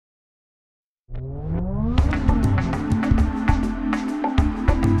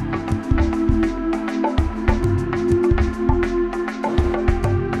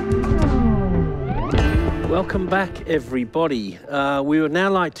Welcome back, everybody. We would now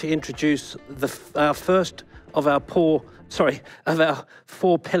like to introduce our first of our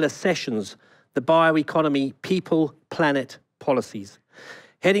four pillar sessions, the bioeconomy, people, planet, policies.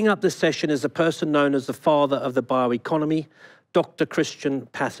 Heading up this session is a person known as the father of the bioeconomy, Dr. Christian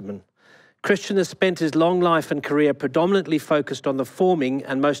Patermann. Christian has spent his long life and career predominantly focused on the forming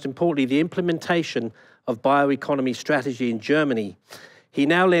and, most importantly, the implementation of bioeconomy strategy in Germany. He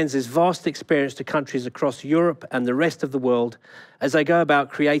now lends his vast experience to countries across Europe and the rest of the world as they go about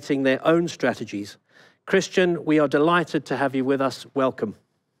creating their own strategies. Christian, we are delighted to have you with us. Welcome.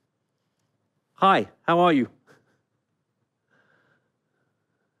 Hi, how are you?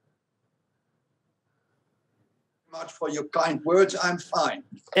 Much for your kind words. I'm fine.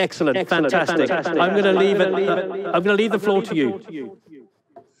 Excellent. Fantastic. I'm going to leave the floor to you.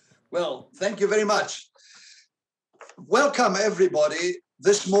 Well, thank you very much. Welcome, everybody,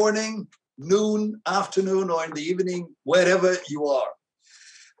 this morning, noon, afternoon, or in the evening, wherever you are.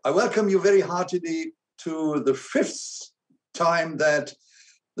 I welcome you very heartily to the fifth time that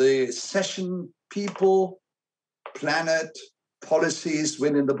the session People, Planet, Policies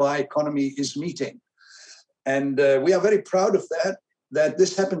within the bioeconomy is meeting. And we are very proud of that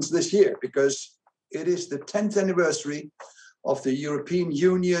this happens this year, because it is the 10th anniversary of the European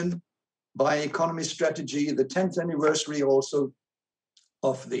Union bioeconomy strategy, the 10th anniversary also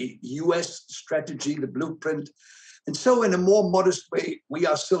of the US strategy, the blueprint. And so in a more modest way, we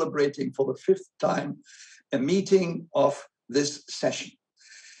are celebrating for the fifth time a meeting of this session.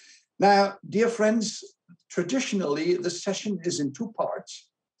 Now, dear friends, traditionally, the session is in two parts.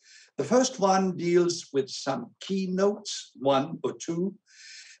 The first one deals with some keynotes, one or two.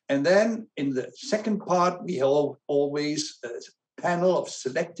 And then in the second part, we have always a panel of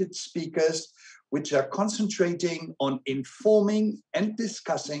selected speakers, which are concentrating on informing and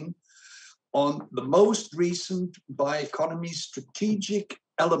discussing on the most recent bioeconomy strategic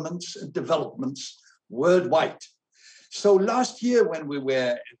elements and developments worldwide. So last year, when we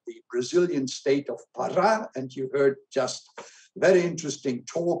were in the Brazilian state of Pará, and you heard just very interesting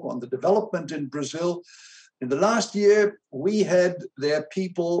talk on the development in Brazil. In the last year, we had their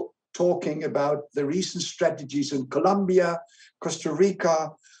people talking about the recent strategies in Colombia, Costa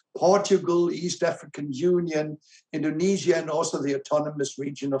Rica, Portugal, East African Union, Indonesia, and also the autonomous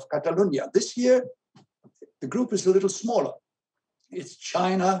region of Catalonia. This year, the group is a little smaller. It's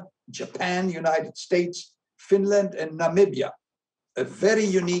China, Japan, United States, Finland, and Namibia. A very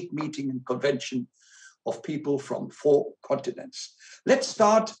unique meeting and convention of people from 4 continents. Let's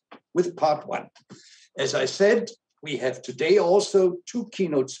start with part one. As I said, we have today also 2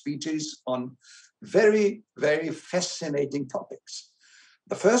 keynote speeches on very, very fascinating topics.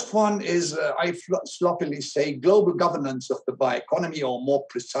 The first one is, I sloppily say, global governance of the bioeconomy, or more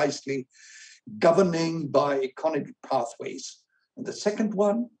precisely, governing bioeconomy pathways. And the second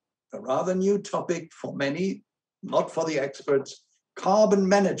one, a rather new topic for many, not for the experts, carbon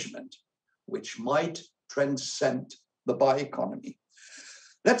management, which might transcend the bioeconomy.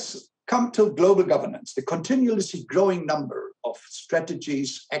 Let's come to global governance, the continuously growing number of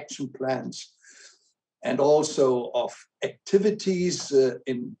strategies, action plans, and also of activities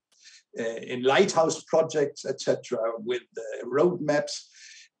in lighthouse projects, etc., with roadmaps.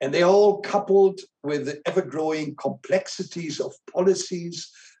 And they're all coupled with the ever-growing complexities of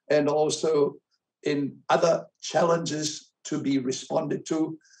policies and also in other challenges to be responded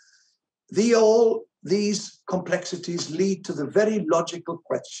to. These complexities lead to the very logical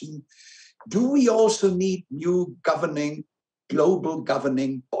question, do we also need new global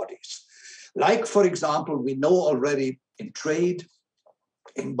governing bodies? Like, for example, we know already in trade,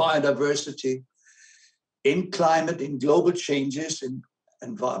 in biodiversity, in climate, in global changes, in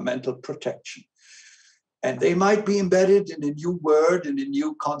environmental protection. And they might be embedded in a new word, in a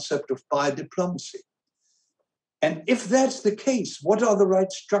new concept of biodiplomacy. And if that's the case, what are the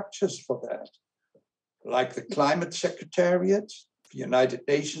right structures for that? Like the Climate Secretariat, the United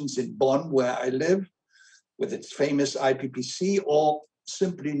Nations in Bonn, where I live, with its famous IPPC, or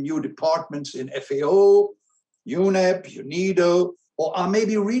simply new departments in FAO, UNEP, UNIDO, or are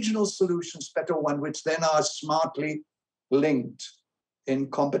maybe regional solutions better one, which then are smartly linked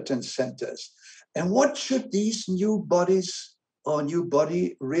in competence centers. And what should these new bodies or new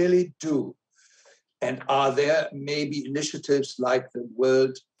body really do? And are there maybe initiatives like the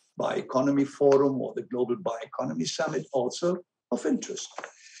World Bioeconomy Forum or the Global Bioeconomy Summit also of interest?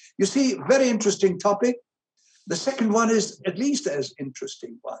 You see, very interesting topic. The second one is at least as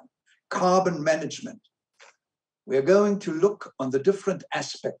interesting one, carbon management. We're going to look on the different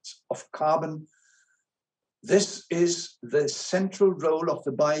aspects of carbon. This is the central role of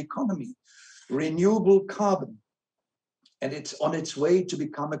the bioeconomy. renewable carbon, and it's on its way to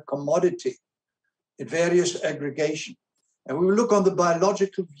become a commodity in various aggregation. And we will look on the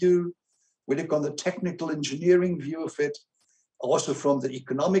biological view, we look on the technical engineering view of it, also from the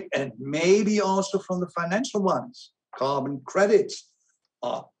economic and maybe also from the financial ones. Carbon credits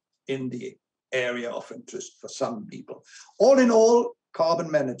are in the area of interest for some people. All in all,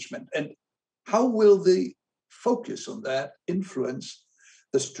 carbon management. And how will the focus on that influence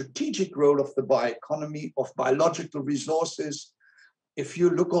the strategic role of the bioeconomy, of biological resources, if you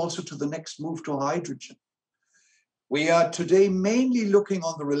look also to the next move to hydrogen? We are today mainly looking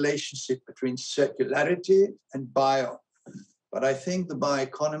on the relationship between circularity and bio. But I think the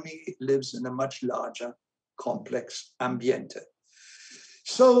bioeconomy lives in a much larger, complex ambiente.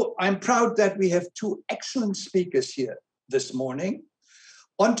 So I'm proud that we have two excellent speakers here this morning.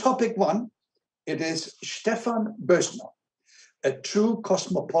 On topic one, it is Stefan Bößner, a true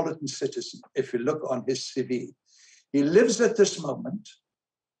cosmopolitan citizen, if you look on his CV. He lives at this moment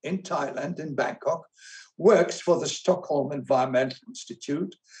in Thailand, in Bangkok, works for the Stockholm Environment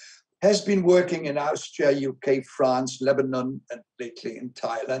Institute, has been working in Austria, UK, France, Lebanon, and lately in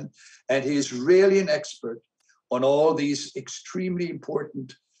Thailand. And he is really an expert on all these extremely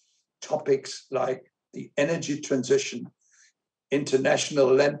important topics like the energy transition,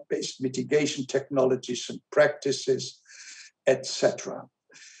 international land-based mitigation technologies and practices, etc.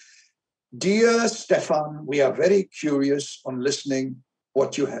 Dear Stefan, we are very curious on listening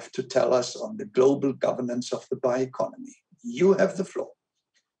what you have to tell us on the global governance of the bioeconomy. You have the floor.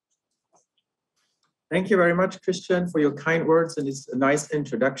 Thank you very much, Christian, for your kind words and this nice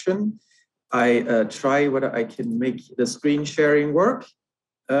introduction. I try whether I can make the screen sharing work.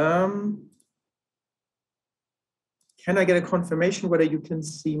 Can I get a confirmation whether you can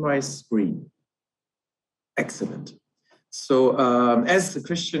see my screen? Excellent. So as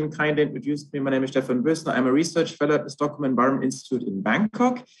Christian kindly introduced me, my name is Stefan Bößner. I'm a research fellow at the Stockholm Environment Institute in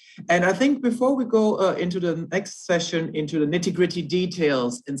Bangkok. And I think before we go into the next session, into the nitty-gritty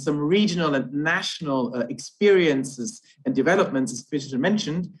details and some regional and national experiences and developments, as Christian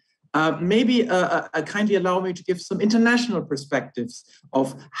mentioned, maybe kindly allow me to give some international perspectives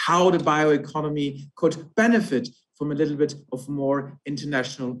of how the bioeconomy could benefit from a little bit of more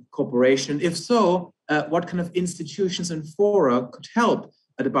international cooperation. If so, what kind of institutions and fora could help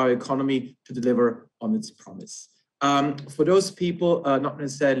the bioeconomy to deliver on its promise? For those people not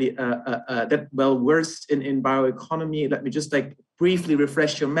necessarily that well versed in bioeconomy, let me just briefly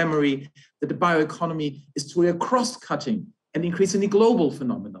refresh your memory that the bioeconomy is truly a cross-cutting and increasingly global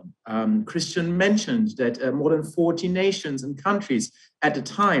phenomenon. Christian mentioned that more than 40 nations and countries at the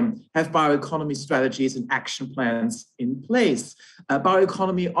time have bioeconomy strategies and action plans in place.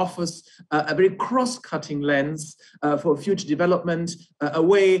 Bioeconomy offers a very cross-cutting lens for future development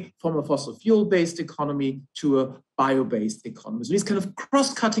away from a fossil fuel-based economy to a bio-based economy. So this kind of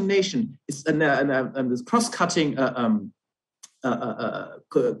cross-cutting nation is this cross-cutting in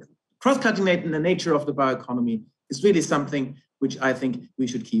the nature of the bioeconomy is really something which I think we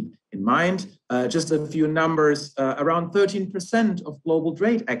should keep in mind. Just a few numbers, around 13% of global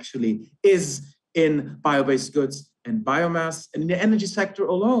trade actually is in bio-based goods and biomass. And in the energy sector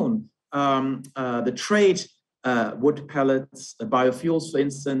alone, the trade, wood pellets, biofuels, for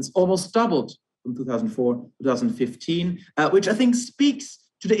instance, almost doubled from 2004 to 2015, which I think speaks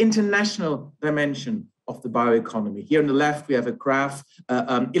to the international dimension of the bioeconomy. Here on the left, we have a graph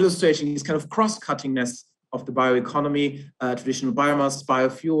illustrating this kind of cross-cuttingness of the bioeconomy, traditional biomass,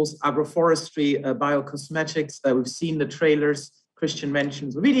 biofuels, agroforestry, biocosmetics. We've seen the trailers Christian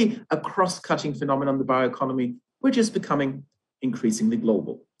mentioned. Really a cross-cutting phenomenon, the bioeconomy, which is becoming increasingly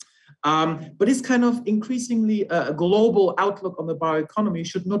global. But this kind of increasingly global outlook on the bioeconomy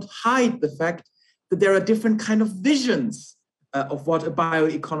should not hide the fact that there are different kind of visions of what a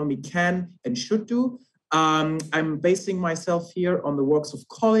bioeconomy can and should do. I'm basing myself here on the works of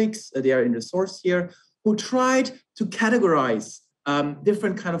colleagues, they are in the source here, who tried to categorize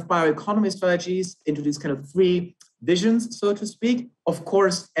different kind of bioeconomy strategies into these kind of three visions, so to speak. Of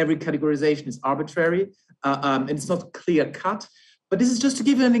course, every categorization is arbitrary and it's not clear cut, but this is just to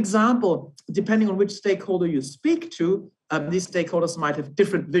give you an example. Depending on which stakeholder you speak to, these stakeholders might have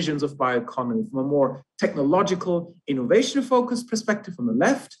different visions of bioeconomy, from a more technological, innovation-focused perspective on the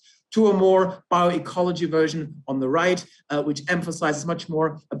left, to a more bioecology version on the right, which emphasizes much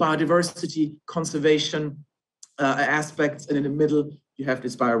more biodiversity, conservation aspects. And in the middle, you have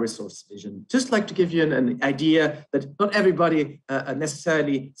this bioresource vision. Just like to give you an idea that not everybody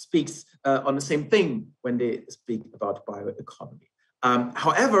necessarily speaks on the same thing when they speak about bioeconomy.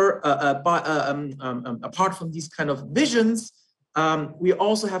 However, apart from these kind of visions, we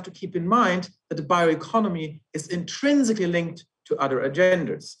also have to keep in mind that the bioeconomy is intrinsically linked to other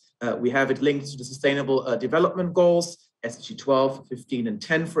agendas. We have it linked to the Sustainable Development Goals, SDG 12, 15, and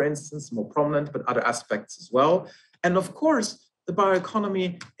 10, for instance, more prominent, but other aspects as well. And of course, the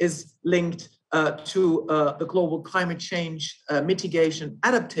bioeconomy is linked to the global climate change mitigation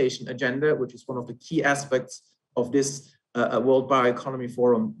adaptation agenda, which is one of the key aspects of this World Bioeconomy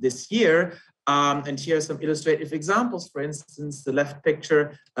Forum this year. And here are some illustrative examples. For instance, the left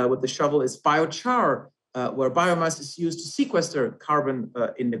picture with the shovel is biochar, where biomass is used to sequester carbon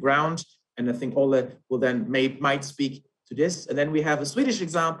in the ground. And I think Ole will then might speak to this. And then we have a Swedish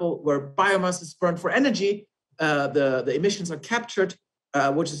example where biomass is burned for energy. The emissions are captured,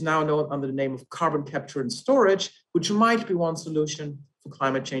 which is now known under the name of carbon capture and storage, which might be one solution for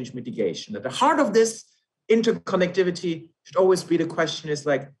climate change mitigation. At the heart of this interconnectivity should always be the question is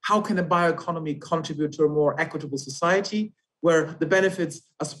like, how can a bioeconomy contribute to a more equitable society where the benefits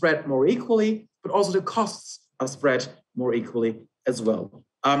are spread more equally, but also the costs are spread more equally as well.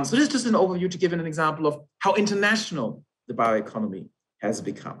 So this is just an overview to give an example of how international the bioeconomy has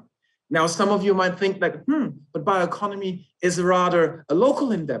become. Now, some of you might think like, but bioeconomy is rather a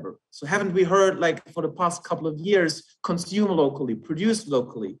local endeavor. So haven't we heard like for the past couple of years, consume locally, produce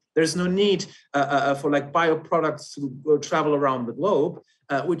locally. There's no need for like bioproducts to travel around the globe,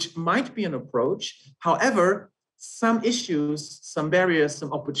 which might be an approach. However, some issues, some barriers,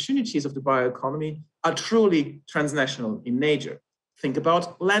 some opportunities of the bioeconomy are truly transnational in nature. Think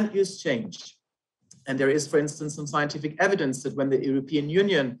about land use change. And there is, for instance, some scientific evidence that when the European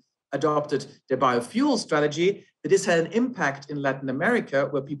Union adopted their biofuel strategy, that this had an impact in Latin America,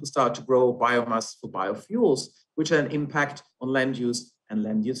 where people start to grow biomass for biofuels, which had an impact on land use and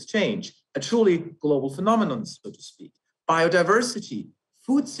land use change, a truly global phenomenon, so to speak. Biodiversity,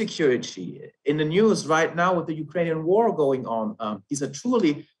 food security, in the news right now with the Ukrainian war going on, these are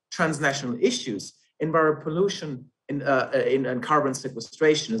truly transnational issues. Environmental pollution and carbon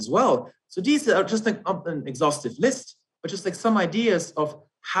sequestration as well. So these are just like an exhaustive list, but just like some ideas of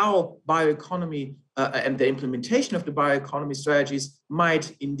how bioeconomy and the implementation of the bioeconomy strategies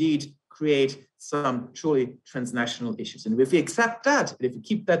might indeed create some truly transnational issues. And if we accept that, and if we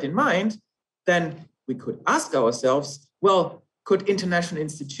keep that in mind, then we could ask ourselves, well, could international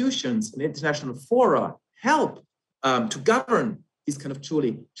institutions and international fora help to govern these kind of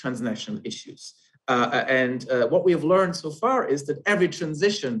truly transnational issues? And what we have learned so far is that every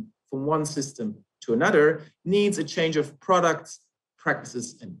transition from one system to another needs a change of products,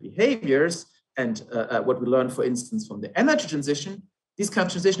 practices, and behaviors. And what we learned, for instance, from the energy transition, this kind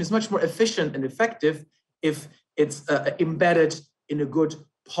of transition is much more efficient and effective if it's embedded in a good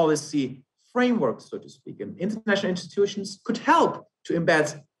policy framework, so to speak. And international institutions could help to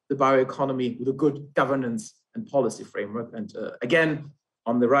embed the bioeconomy with a good governance and policy framework. And again,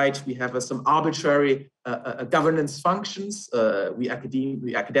 on the right, we have some arbitrary governance functions. We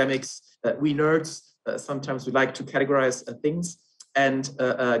academics, we nerds, sometimes we like to categorize things. And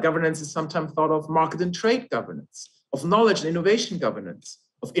governance is sometimes thought of market and trade governance, of knowledge and innovation governance,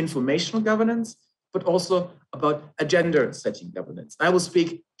 of informational governance, but also about agenda setting governance. I will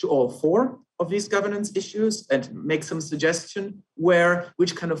speak to all four of these governance issues and make some suggestion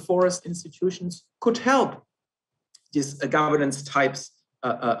which kind of forest institutions could help these governance types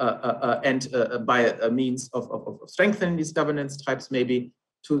and by a means of strengthening these governance types, maybe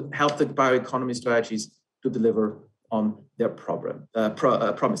to help the bioeconomy strategies to deliver on their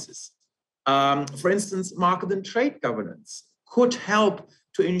promises. For instance, market and trade governance could help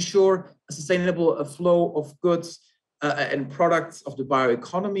to ensure a sustainable flow of goods and products of the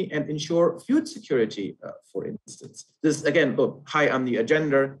bioeconomy and ensure food security, for instance. This, again, high on the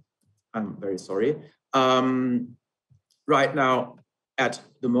agenda, I'm very sorry, right now at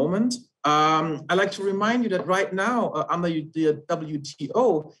the moment. I'd like to remind you that right now, under the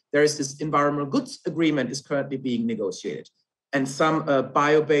WTO, there is this environmental goods agreement is currently being negotiated. And some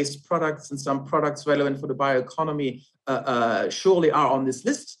bio-based products and some products relevant for the bioeconomy surely are on this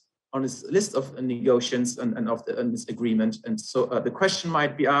list of negotiations and of this agreement. And so the question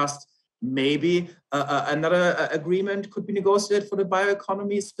might be asked, maybe another agreement could be negotiated for the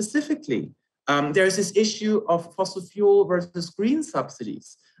bioeconomy specifically. There's this issue of fossil fuel versus green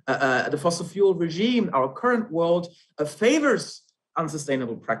subsidies. The fossil fuel regime, our current world, favors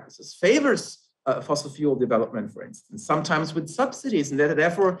unsustainable practices, favors fossil fuel development, for instance, sometimes with subsidies. And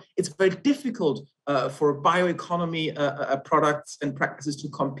therefore, it's very difficult for bioeconomy products and practices to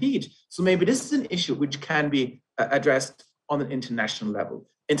compete. So maybe this is an issue which can be addressed on an international level.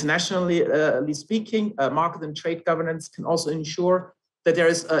 Internationally speaking, market and trade governance can also ensure that there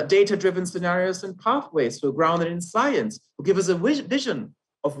is data-driven scenarios and pathways who are grounded in science, who give us a vision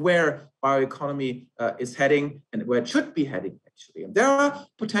of where bioeconomy is heading and where it should be heading, actually. And there are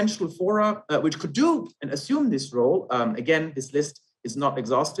potential fora which could do and assume this role. Again, this list is not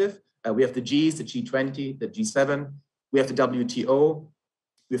exhaustive. We have the Gs, the G20, the G7, we have the WTO,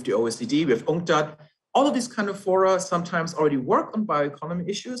 we have the OECD, we have UNCTAD. All of these kind of fora sometimes already work on bioeconomy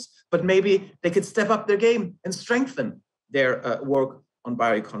issues, but maybe they could step up their game and strengthen their work on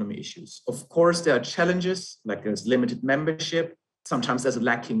bioeconomy issues. Of course, there are challenges, like there's limited membership. Sometimes there's a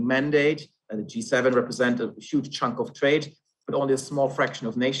lacking mandate. The G7 represents a huge chunk of trade, but only a small fraction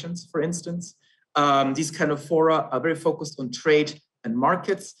of nations, for instance. These kind of fora are very focused on trade and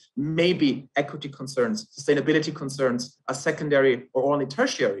markets. Maybe equity concerns, sustainability concerns are secondary or only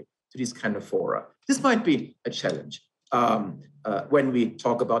tertiary to these kind of fora. This might be a challenge when we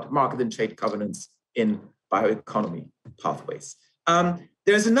talk about market and trade governance in bioeconomy pathways.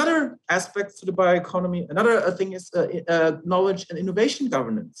 There's another aspect to the bioeconomy. Another thing is knowledge and innovation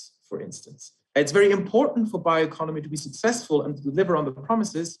governance, for instance. It's very important for bioeconomy to be successful and to deliver on the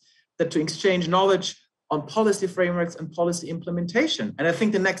promises that to exchange knowledge on policy frameworks and policy implementation. And I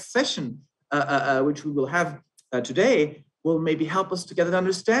think the next session, which we will have today, will maybe help us to get an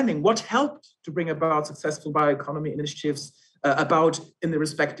understanding what helped to bring about successful bioeconomy initiatives about in the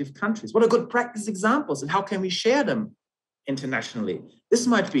respective countries. What are good practice examples and how can we share them internationally? This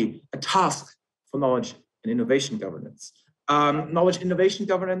might be a task for knowledge and innovation governance. Knowledge innovation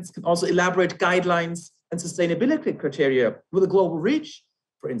governance can also elaborate guidelines and sustainability criteria with a global reach,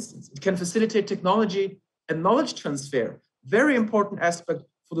 for instance. It can facilitate technology and knowledge transfer, very important aspect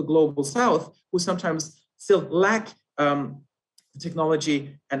for the global south, who sometimes still lack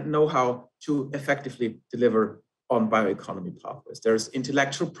technology and know-how to effectively deliver on bioeconomy pathways. There's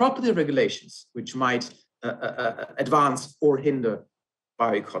intellectual property regulations which might advance or hinder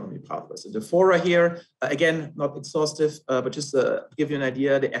bioeconomy pathways. And the fora here, again, not exhaustive, but just to give you an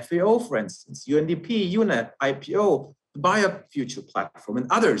idea, the FAO, for instance, UNDP, UNEP, IPO, the BioFuture platform, and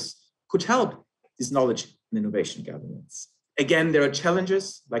others could help this knowledge and innovation governance. Again, there are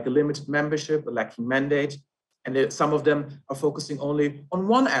challenges like a limited membership, a lacking mandate, and some of them are focusing only on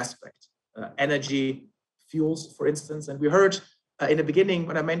one aspect, energy, fuels, for instance. And we heard in the beginning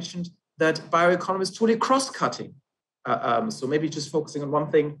when I mentioned that bioeconomy is truly cross-cutting. So maybe just focusing on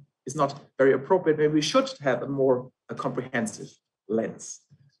one thing is not very appropriate. Maybe we should have a more comprehensive lens.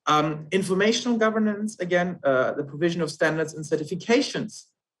 Informational governance, again, the provision of standards and certifications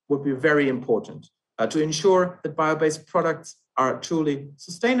would be very important to ensure that bio-based products are truly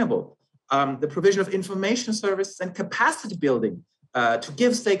sustainable. The provision of information services and capacity building to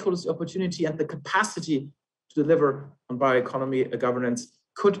give stakeholders the opportunity and the capacity to deliver on bioeconomy governance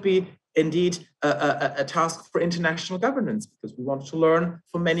could be indeed a task for international governance, because we want to learn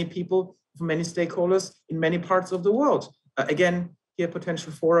from many people, from many stakeholders in many parts of the world. Again, here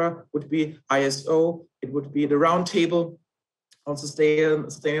potential fora would be ISO, it would be the roundtable on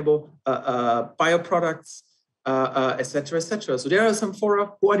sustainable bioproducts, et cetera, et cetera. So there are some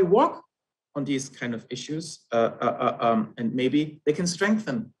fora who already work on these kind of issues, and maybe they can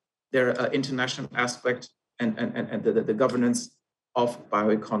strengthen their international aspect and the governance of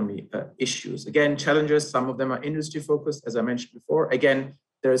bioeconomy issues. Again, challenges, some of them are industry focused, as I mentioned before. Again,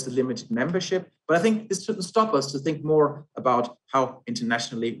 there is a limited membership, but I think this shouldn't stop us to think more about how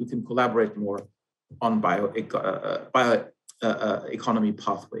internationally we can collaborate more on bioeconomy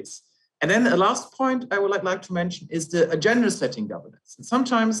pathways. And then the last point I would like to mention is the agenda setting governance. And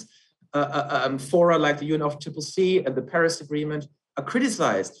sometimes fora like the UNFCCC and the Paris Agreement are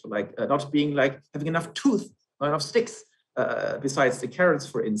criticized for not being having enough tooth, not enough sticks, besides the carrots,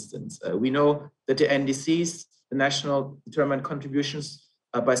 for instance. We know that the NDCs, the national determined contributions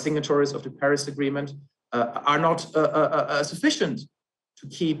by signatories of the Paris Agreement, are not sufficient to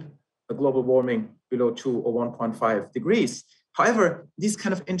keep global warming below 2 or 1.5 degrees. However, these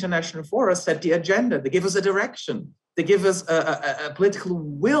kind of international fora set the agenda. They give us a direction. They give us a political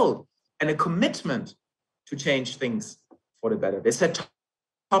will and a commitment to change things for the better. They set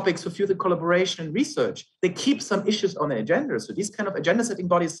topics for future collaboration and research. They keep some issues on the agenda. So these kind of agenda setting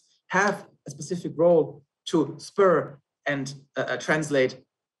bodies have a specific role to spur and translate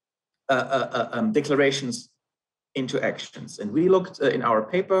declarations into actions. And we looked in our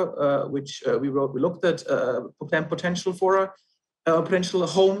paper, which we wrote, we looked at potential fora, potential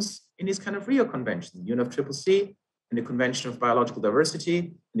homes in these kind of Rio conventions, UNFCCC, and the Convention of Biological Diversity,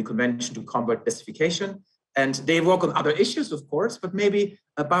 and the Convention to Combat Desertification. And they work on other issues, of course, but maybe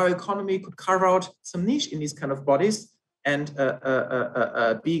a bioeconomy could carve out some niche in these kind of bodies and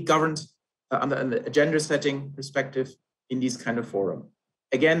be governed under an agenda setting perspective in these kind of forum.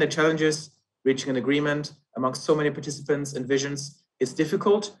 Again, the challenges, reaching an agreement amongst so many participants and visions is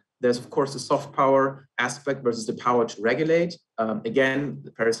difficult. There's, of course, the soft power aspect versus the power to regulate. Again,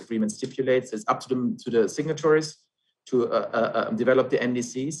 the Paris Agreement stipulates it's up to the signatories to develop the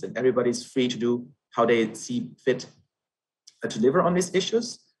NDCs, and everybody's free to do how they see fit to deliver on these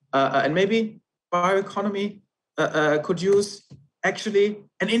issues. And maybe bioeconomy could use actually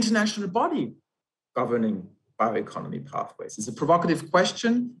an international body governing bioeconomy pathways. It's a provocative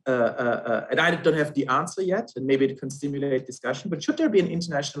question, and I don't have the answer yet, and maybe it can stimulate discussion, but should there be an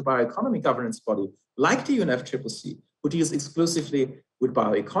international bioeconomy governance body like the UNFCCC who deals exclusively with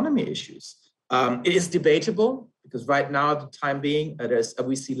bioeconomy issues? It is debatable, because right now, at the time being,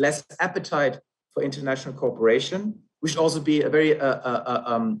 we see less appetite for international cooperation. We should also be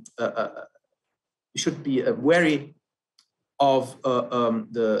we should be wary of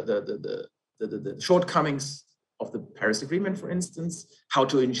the shortcomings of the Paris Agreement, for instance, how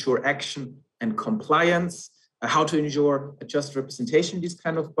to ensure action and compliance, how to ensure a just representation in these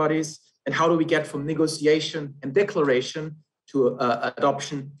kind of bodies, and how do we get from negotiation and declaration to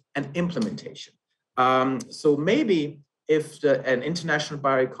adoption and implementation. So maybe if an international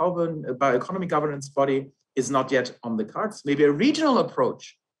bioeconomy governance body is not yet on the cards, maybe a regional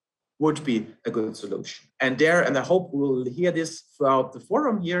approach would be a good solution. And I hope we'll hear this throughout the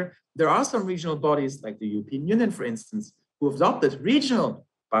forum here, there are some regional bodies like the European Union, for instance, who have adopted regional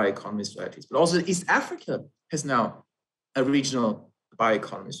bioeconomy strategies, but also East Africa has now a regional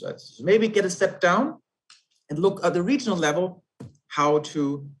bioeconomy strategy. So maybe get a step down and look at the regional level, how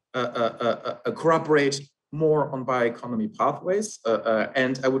to cooperate more on bioeconomy pathways.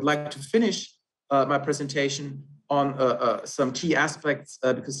 And I would like to finish my presentation on some key aspects,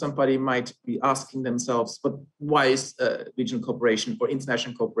 because somebody might be asking themselves, but why is regional cooperation or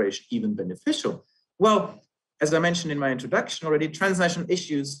international cooperation even beneficial? Well, as I mentioned in my introduction already, transnational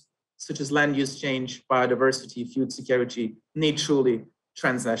issues such as land use change, biodiversity, food security need truly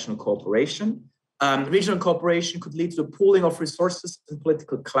transnational cooperation. Regional cooperation could lead to the pooling of resources and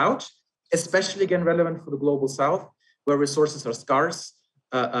political clout, especially again relevant for the global south, where resources are scarce,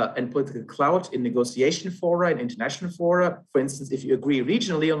 and political clout in negotiation fora and international fora. For instance, if you agree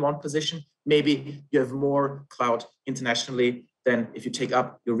regionally on one position, maybe you have more clout internationally than if you take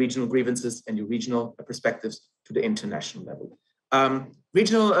up your regional grievances and your regional perspectives to the international level.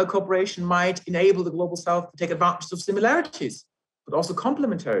 Regional cooperation might enable the global south to take advantage of similarities, but also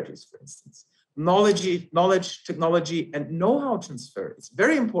complementarities, for instance. Knowledge, technology, and know-how transfer is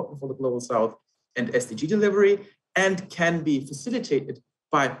very important for the global south and SDG delivery, and can be facilitated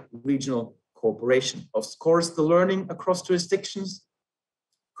by regional cooperation. Of course, the learning across jurisdictions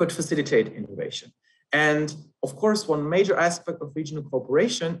could facilitate innovation. And of course, one major aspect of regional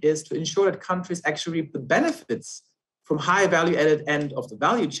cooperation is to ensure that countries actually reap the benefits from high value added end of the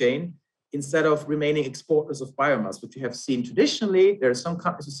value chain, instead of remaining exporters of biomass, which we have seen traditionally. There are some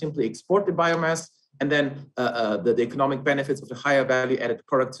countries who simply export the biomass, and then the economic benefits of the higher value added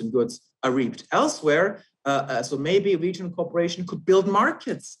products and goods are reaped elsewhere. So maybe regional cooperation could build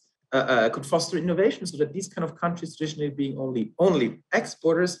markets, could foster innovation, so that these kind of countries traditionally being only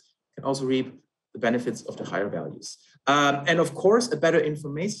exporters can also reap the benefits of the higher values. And of course, a better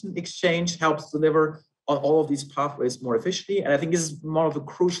information exchange helps deliver on all of these pathways more efficiently. And I think this is one of the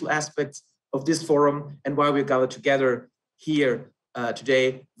crucial aspects of this forum and why we're gathered together here today,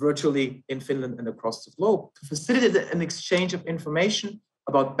 virtually in Finland and across the globe, to facilitate an exchange of information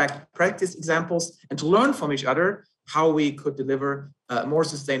about best practice examples and to learn from each other how we could deliver more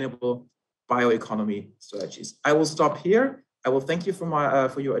sustainable bioeconomy strategies. I will stop here. I will thank you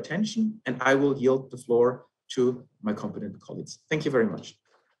for your attention, and I will yield the floor to my competent colleagues. Thank you very much.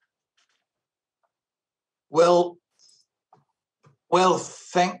 Well,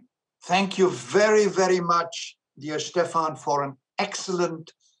 thank you very, very much, dear Stefan, for an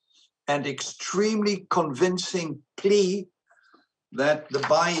excellent and extremely convincing plea that the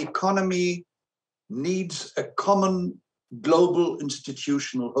bioeconomy needs a common global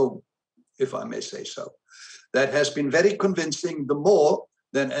institutional home, if I may say so. That has been very convincing, the more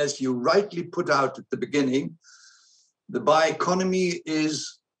than, as you rightly put out at the beginning, the bioeconomy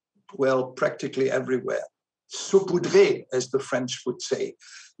is, well, practically everywhere. Saupoudré, as the French would say.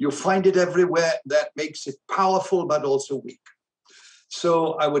 You find it everywhere. That makes it powerful, but also weak.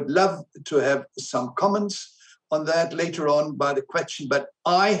 So I would love to have some comments on that later on by the question, but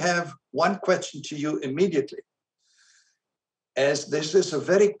I have one question to you immediately. As this is a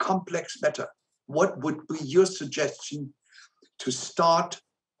very complex matter, what would be your suggestion to start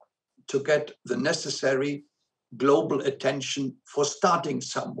to get the necessary global attention for starting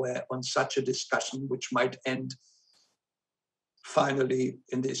somewhere on such a discussion, which might end finally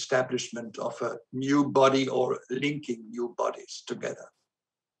in the establishment of a new body or linking new bodies together?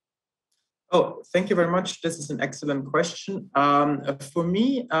 Oh, thank you very much. This is an excellent question. For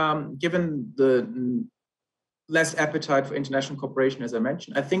me, given the less appetite for international cooperation, as I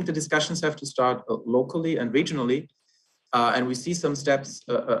mentioned, I think the discussions have to start locally and regionally. And we see some steps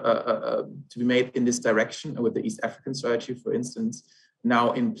to be made in this direction with the East African strategy, for instance,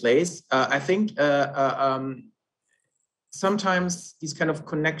 now in place. I think sometimes these kind of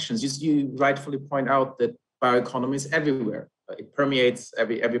connections, you rightfully point out that bioeconomy is everywhere. It permeates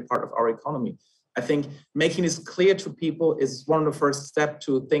every part of our economy. I think making this clear to people is one of the first steps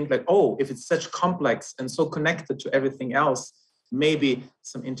to think like, oh, if it's such complex and so connected to everything else, maybe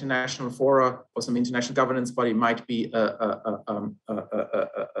some international fora or some international governance body might be on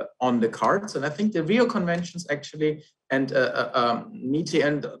the cards. And I think the Rio conventions actually and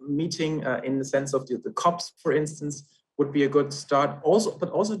meeting in the sense of the COPs, for instance, would be a good start. Also, but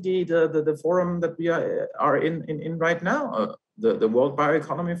also the forum that we are in right now, the World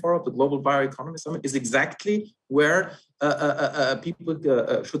Bioeconomy Forum, the Global Bioeconomy Summit, is exactly where people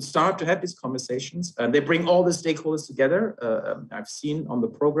should start to have these conversations. And they bring all the stakeholders together. I've seen on the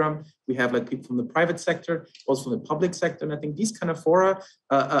program, we have like people from the private sector, also from the public sector. And I think these kind of fora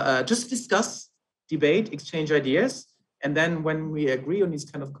just discuss, debate, exchange ideas. And then when we agree on these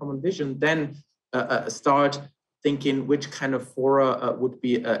kind of common vision, then start thinking which kind of fora would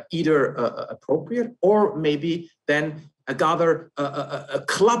be either appropriate, or maybe then gather a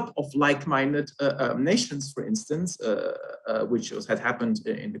club of like-minded nations, for instance, which had happened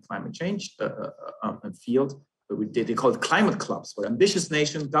in the climate change field. They call it climate clubs, where ambitious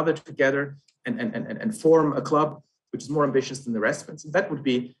nations gather together and form a club which is more ambitious than the rest. So that would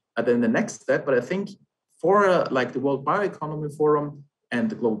be then the next step. But I think fora like the World Bioeconomy Forum and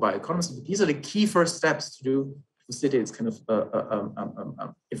the Global Bioeconomy Summit, these are the key first steps to do to facilitate this kind of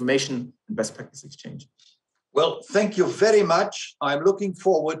information and best practice exchange. Well, thank you very much. I'm looking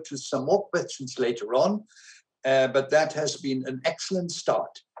forward to some more questions later on, but that has been an excellent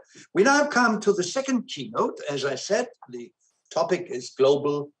start. We now come to the second keynote. As I said, the topic is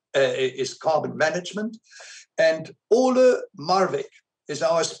carbon management, and Ole Marvik is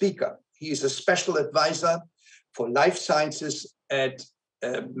our speaker. He is a special advisor for life sciences at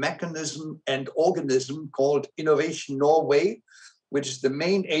a mechanism and organism called Innovation Norway, which is the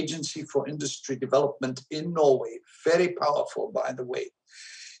main agency for industry development in Norway. Very powerful, by the way.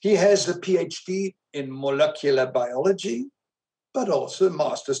 He has a PhD in molecular biology, but also a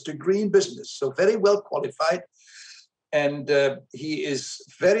master's degree in business, so very well qualified. And he is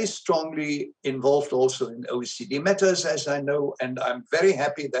very strongly involved also in OECD matters, as I know, and I'm very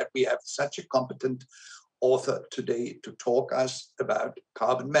happy that we have such a competent author today to talk us about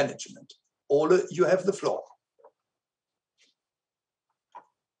carbon management. Ole, you have the floor.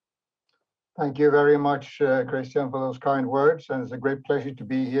 Thank you very much, Christian, for those kind words, and it's a great pleasure to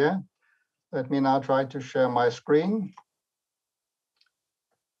be here. Let me now try to share my screen.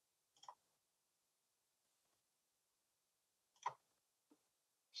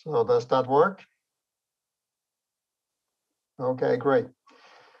 So does that work? Okay, great.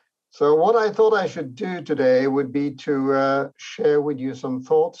 So what I thought I should do today would be to share with you some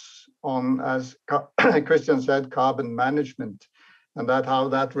thoughts on, as Christian said, carbon management, and how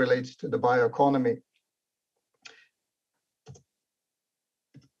that relates to the bioeconomy.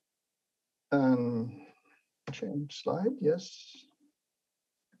 Change slide, yes.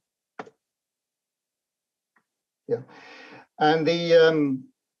 Yeah, and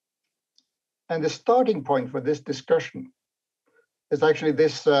the starting point for this discussion is actually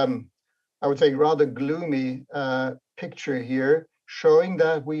this, I would say, rather gloomy picture here, showing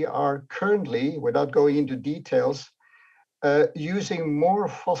that we are currently, without going into details, using more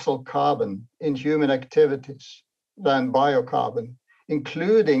fossil carbon in human activities than biocarbon,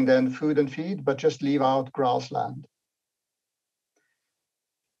 including then food and feed, but just leave out grassland.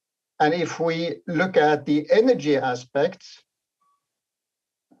 And if we look at the energy aspects,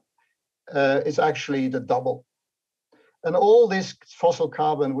 it's actually the double. And all this fossil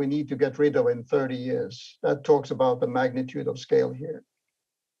carbon we need to get rid of in 30 years. That talks about the magnitude of scale here.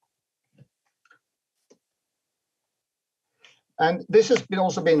 And this has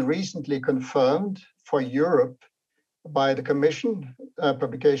also been recently confirmed for Europe by the Commission,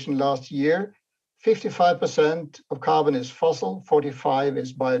 publication last year. 55% of carbon is fossil, 45%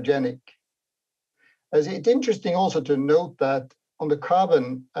 is biogenic. As it's interesting also to note that on the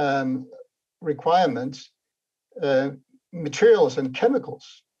carbon requirements, materials and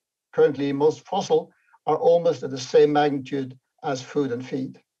chemicals, currently most fossil, are almost at the same magnitude as food and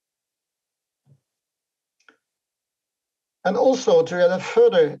feed. And also to get a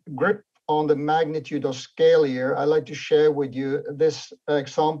further grip on the magnitude of scale here, I'd like to share with you this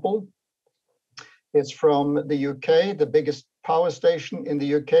example. It's from the UK, the biggest power station in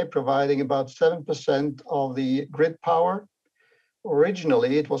the UK, providing about 7% of the grid power.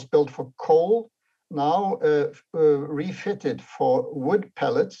 Originally, it was built for coal, now refitted for wood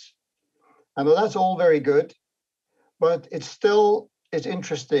pellets. And that's all very good, but it still is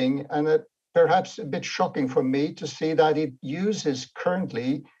interesting and perhaps a bit shocking for me to see that it uses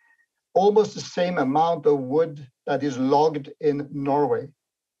currently almost the same amount of wood that is logged in Norway.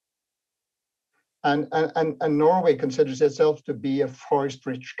 And Norway considers itself to be a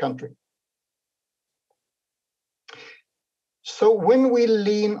forest-rich country. So when we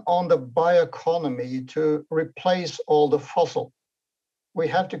lean on the bioeconomy to replace all the fossil, we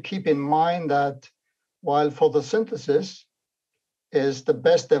have to keep in mind that while photosynthesis is the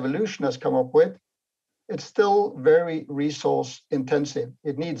best evolution has come up with, it's still very resource intensive.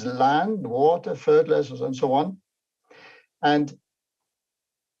 It needs land, water, fertilizers, and so on. And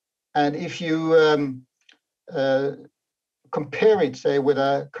if you compare it, say, with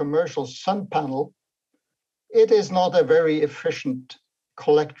a commercial sun panel, it is not a very efficient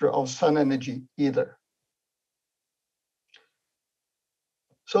collector of sun energy either.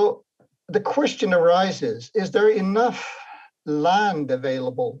 So the question arises, is there enough land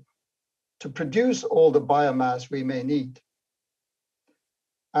available to produce all the biomass we may need?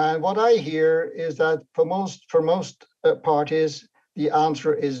 And what I hear is that for most parties, the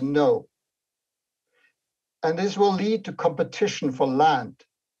answer is no. And this will lead to competition for land.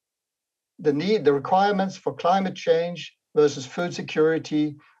 The requirements for climate change versus food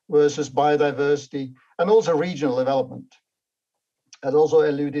security versus biodiversity, and also regional development, as also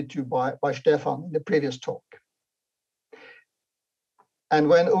alluded to by Stefan in the previous talk. And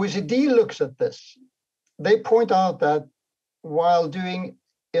when OECD looks at this, they point out that while doing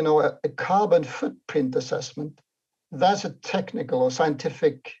a carbon footprint assessment, that's a technical or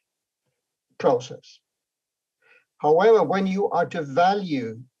scientific process. However, when you are to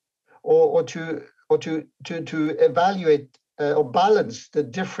value or to evaluate or balance the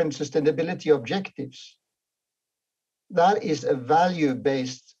different sustainability objectives, that is a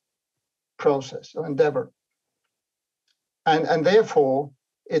value-based process or endeavor. And therefore,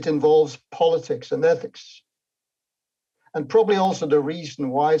 it involves politics and ethics. And probably also the reason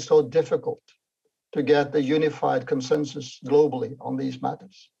why it's so difficult to get a unified consensus globally on these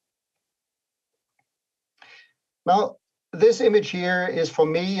matters. Now, this image here is, for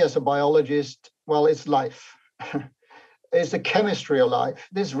me as a biologist, well, it's life. It's the chemistry of life.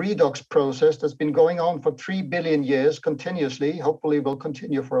 This redox process that's been going on for 3 billion years continuously, hopefully will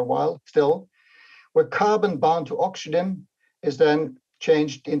continue for a while still, where carbon bound to oxygen is then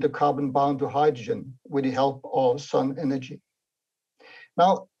changed into carbon bound to hydrogen with the help of sun energy.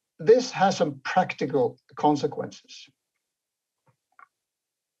 Now, this has some practical consequences.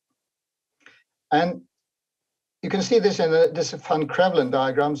 And you can see this in this Van Crevelen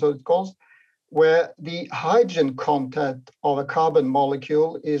diagram, so it calls, where the hydrogen content of a carbon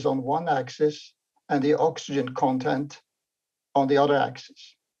molecule is on one axis and the oxygen content on the other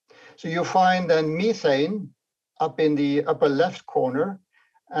axis. So you find then methane up in the upper left corner,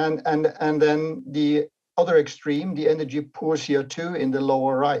 and then the other extreme, the energy poor CO2 in the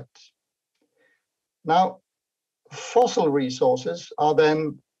lower right. Now, fossil resources are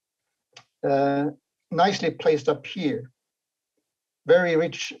then nicely placed up here, very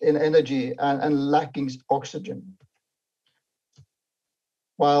rich in energy and lacking oxygen.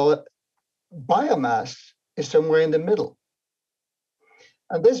 While biomass is somewhere in the middle.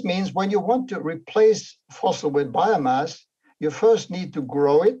 And this means when you want to replace fossil with biomass, you first need to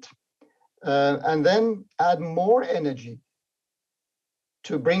grow it and then add more energy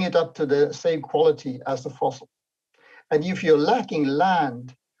to bring it up to the same quality as the fossil. And if you're lacking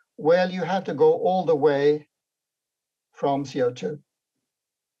land, well, you have to go all the way from CO2.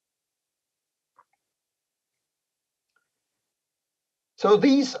 So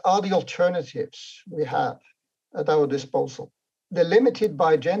these are the alternatives we have at our disposal. The limited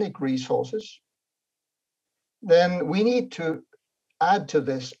biogenic resources, then we need to add to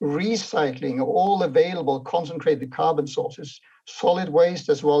this recycling of all available concentrated carbon sources, solid waste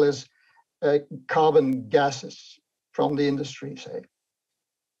as well as carbon gases from the industry, say.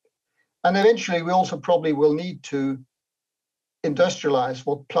 And eventually we also probably will need to industrialize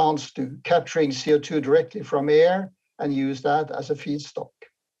what plants do, capturing CO2 directly from air and use that as a feedstock.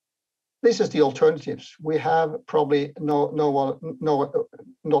 This is the alternatives. We have probably not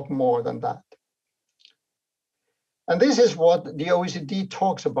more than that. And this is what the OECD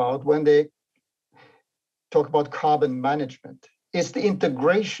talks about when they talk about carbon management. It's the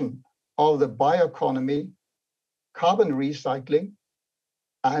integration of the bioeconomy, carbon recycling,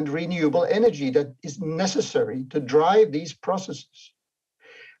 and renewable energy that is necessary to drive these processes.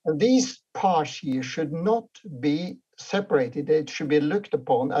 And these parts here should not be separated. It should be looked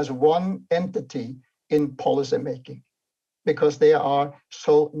upon as one entity in policy making because they are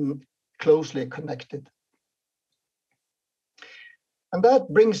so closely connected. And that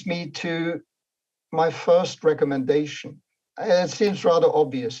brings me to my first recommendation. It seems rather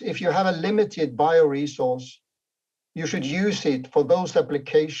obvious. If you have a limited bioresource, you should use it for those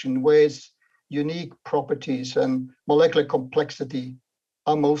applications where its unique properties and molecular complexity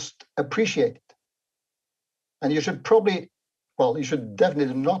are most appreciated. And you should probably, well, you should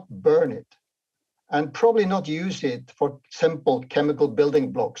definitely not burn it and probably not use it for simple chemical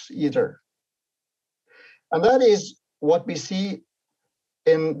building blocks either. And that is what we see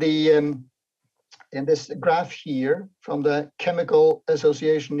in this graph here from the Chemical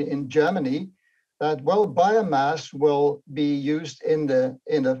Association in Germany, that, well, biomass will be used in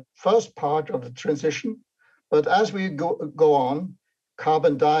the first part of the transition, but as we go on,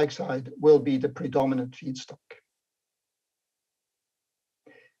 carbon dioxide will be the predominant feedstock.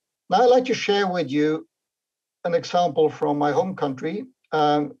 Now I'd like to share with you an example from my home country,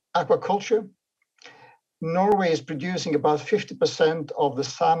 aquaculture. Norway is producing about 50% of the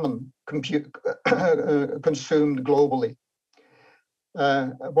salmon consumed globally,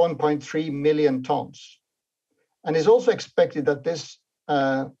 1.3 million tons. And it's also expected that this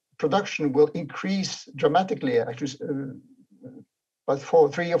production will increase dramatically, actually, by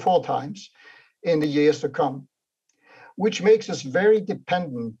 3 or 4 times in the years to come, which makes us very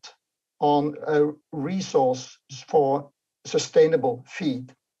dependent on a resource for sustainable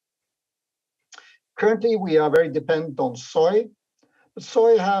feed. Currently, we are very dependent on soy, but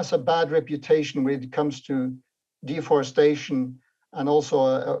soy has a bad reputation when it comes to deforestation and also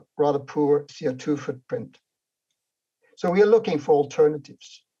a rather poor CO2 footprint. So we are looking for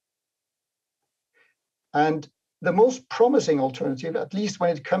alternatives. And the most promising alternative, at least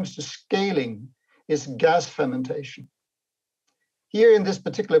when it comes to scaling, is gas fermentation. Here in this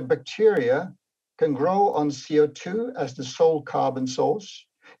particular bacteria can grow on CO2 as the sole carbon source,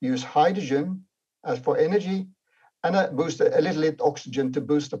 use hydrogen as for energy, and a little bit oxygen to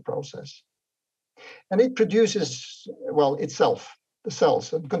boost the process. And it produces, well, itself, the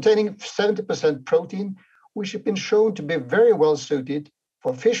cells, containing 70% protein, which have been shown to be very well suited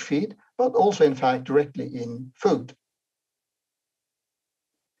for fish feed, but also, in fact, directly in food.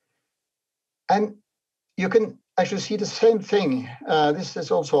 And you can actually see the same thing. This is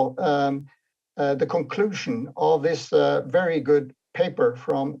also the conclusion of this very good paper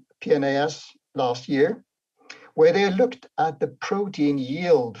from PNAS last year, where they looked at the protein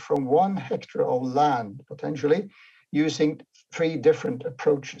yield from 1 hectare of land, potentially, using 3 different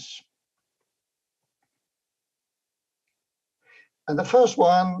approaches. And the first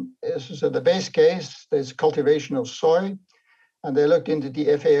one is the base case, there's cultivation of soy, and they looked into the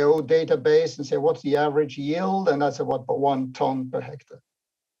FAO database and say, what's the average yield? And that's about 1 ton per hectare.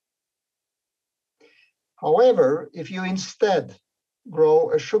 However, if you instead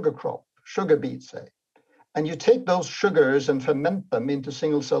grow a sugar crop, sugar beet, say, and you take those sugars and ferment them into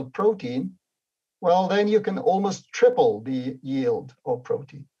single-cell protein, well, then you can almost triple the yield of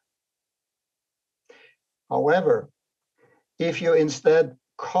protein. However, if you instead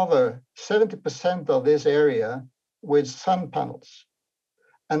cover 70% of this area with sun panels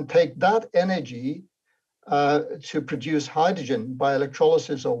and take that energy to produce hydrogen by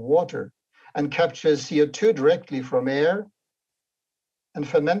electrolysis of water and capture CO2 directly from air and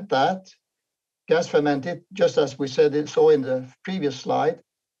ferment that, gas ferment it, just as we said it so in the previous slide,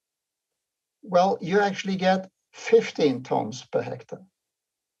 well, you actually get 15 tons per hectare,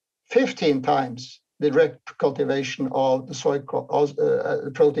 15 times the direct cultivation of the soy crop,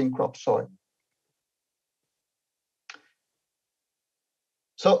 the protein crop soy.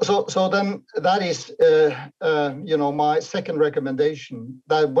 So then that is, my second recommendation,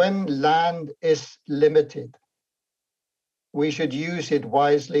 that when land is limited, we should use it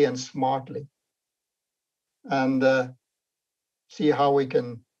wisely and smartly, and see how we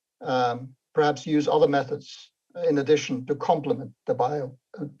can perhaps use other methods in addition to complement the bio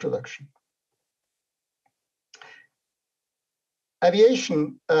production.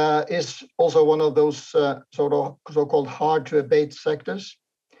 Aviation is also one of those so-called hard to abate sectors.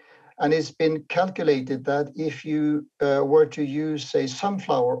 And it's been calculated that if you were to use, say,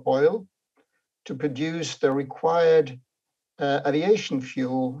 sunflower oil to produce the required aviation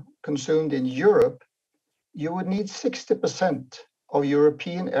fuel consumed in Europe, you would need 60% of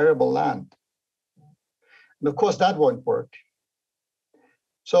European arable land. And of course, that won't work.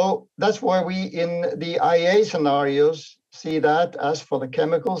 So that's why we, in the IEA scenarios, see that as for the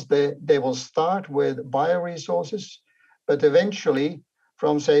chemicals, they will start with bioresources, but eventually,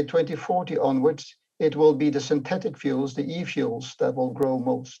 from say 2040 onwards, it will be the synthetic fuels, the e-fuels, that will grow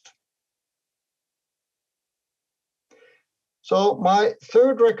most. So my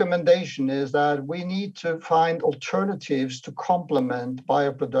third recommendation is that we need to find alternatives to complement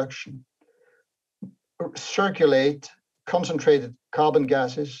bioproduction, circulate concentrated carbon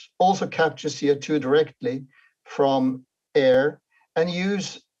gases, also capture CO2 directly from air, and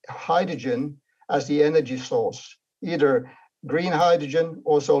use hydrogen as the energy source, either green hydrogen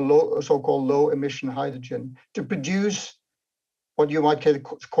or so-called low-emission hydrogen, to produce what you might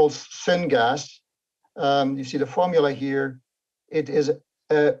call syngas. You see the formula here. It is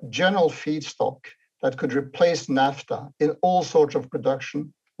a general feedstock that could replace naphtha in all sorts of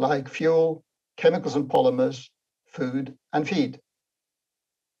production, like fuel, chemicals and polymers, food, and feed.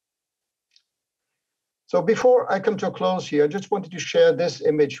 So before I come to a close here, I just wanted to share this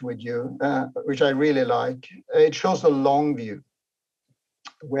image with you, which I really like. It shows the long view,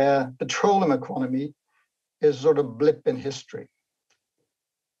 where petroleum economy is sort of blip in history.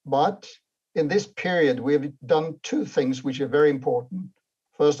 But in this period, we've done two things which are very important.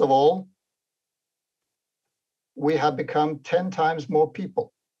 First of all, we have become 10 times more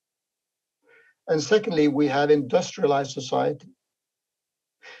people. And secondly, we have industrialized society.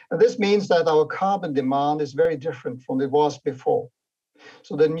 And this means that our carbon demand is very different from it was before.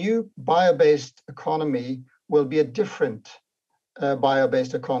 So the new bio-based economy will be a different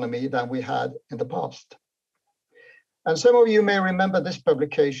bio-based economy than we had in the past. And some of you may remember this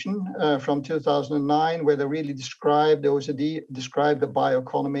publication from 2009, where they really described, the OECD described the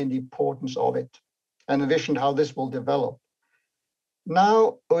bioeconomy and the importance of it, and envisioned how this will develop.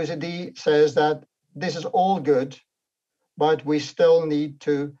 Now, OECD says that this is all good, but we still need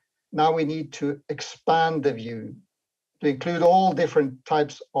to, now we need to expand the view to include all different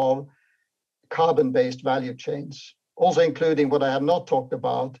types of carbon-based value chains, also including what I have not talked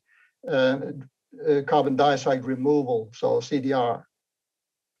about, carbon dioxide removal, so CDR,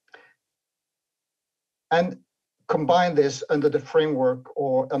 and combine this under the framework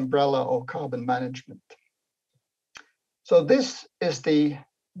or umbrella of carbon management. So this is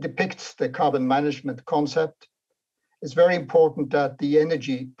depicts the carbon management concept. It's very important that the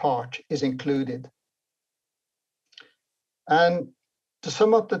energy part is included. And to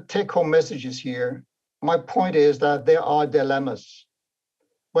sum up the take-home messages here, my point is that there are dilemmas.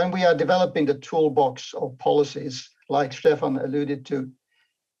 When we are developing the toolbox of policies, like Stefan alluded to,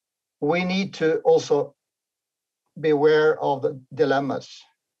 we need to also be aware of the dilemmas.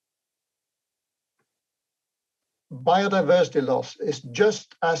 Biodiversity loss is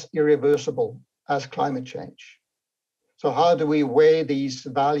just as irreversible as climate change. So how do we weigh these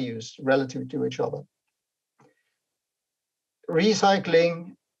values relative to each other?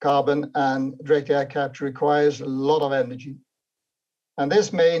 Recycling carbon and direct air capture requires a lot of energy. And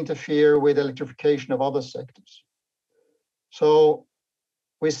this may interfere with electrification of other sectors. So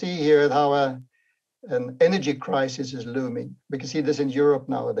we see here how an energy crisis is looming. We can see this in Europe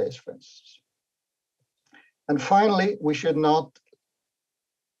nowadays, for instance. And finally, we shouldn't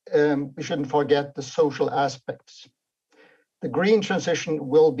forget the social aspects. The green transition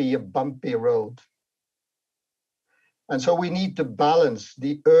will be a bumpy road. And so we need to balance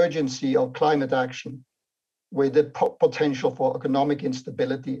the urgency of climate action with the potential for economic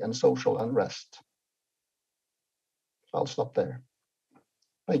instability and social unrest. I'll stop there.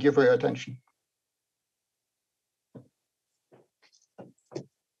 Thank you for your attention.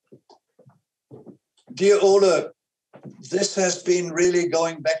 Dear Ole, this has been really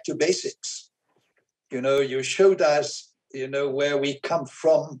going back to basics. You know, you showed us, you know, where we come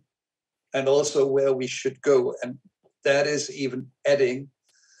from and also where we should go. And that is even adding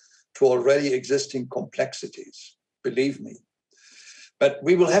to already existing complexities, believe me. But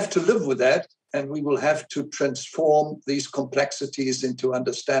we will have to live with that, and we will have to transform these complexities into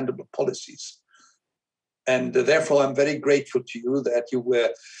understandable policies. And therefore, I'm very grateful to you that you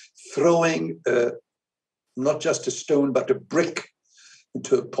were throwing not just a stone, but a brick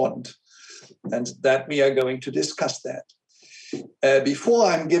into a pond, and that we are going to discuss that. Before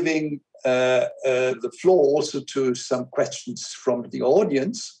I'm giving the floor also to some questions from the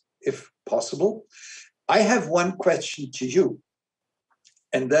audience, if possible, I have one question to you,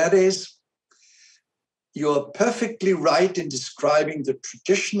 and that is, you're perfectly right in describing the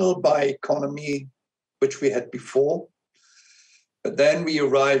traditional bioeconomy, which we had before, but then we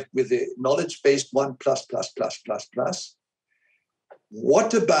arrived with the knowledge-based 1+++++.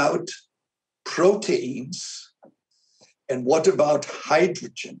 What about proteins? And what about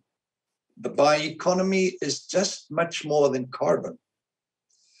hydrogen? The bioeconomy is just much more than carbon.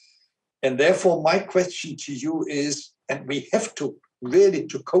 And therefore, my question to you is, and we have to really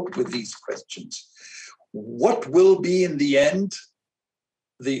to cope with these questions, what will be in the end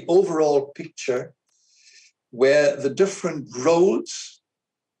the overall picture where the different roles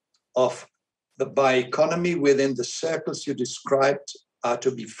of the bioeconomy within the circles you described are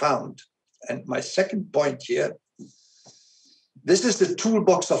to be found? And my second point here, this is the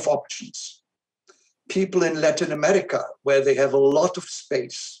toolbox of options. People in Latin America, where they have a lot of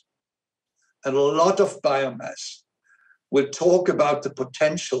space and a lot of biomass, will talk about the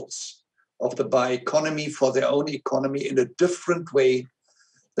potentials of the bioeconomy for their own economy in a different way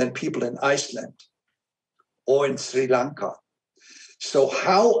than people in Iceland or in Sri Lanka. So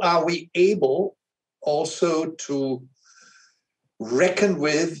how are we able also to reckon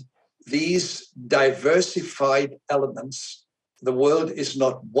with these diversified elements? The world is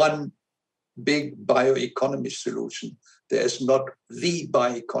not one big bioeconomy solution. There is not the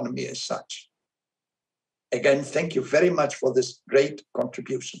bioeconomy as such. Again, thank you very much for this great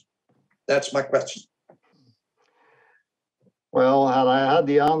contribution. That's my question. Well, had I had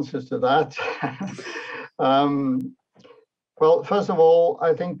the answers to that. Well, first of all,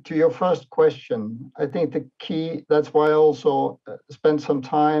 I think to your first question, I think the key, that's why I also spent some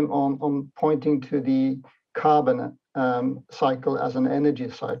time on pointing to the carbon cycle as an energy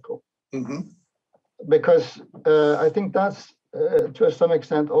cycle. Mm-hmm. Because I think that's to some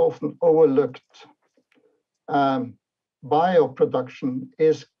extent often overlooked. Bioproduction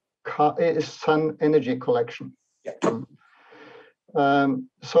is sun energy collection. Yeah.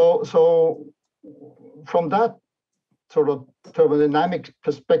 So from that sort of thermodynamic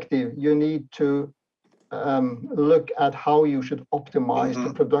perspective, you need to look at how you should optimize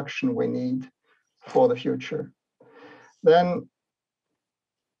the production we need for the future. Then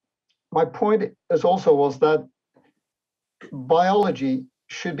my point is also was that biology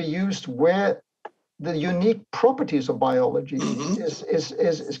should be used where the unique properties of biology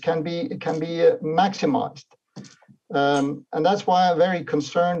can be maximized. And that's why I'm very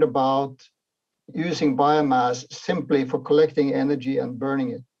concerned about using biomass simply for collecting energy and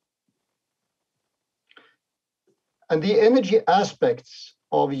burning it. And the energy aspects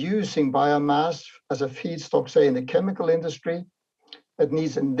of using biomass as a feedstock, say in the chemical industry, that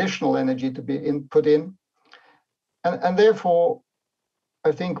needs additional energy to be put in. And therefore,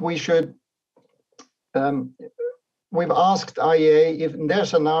 I think we should, we've asked IEA if in their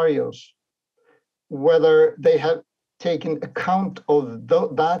scenarios, whether they have taken account of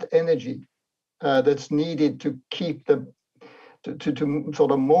that energy that's needed to keep to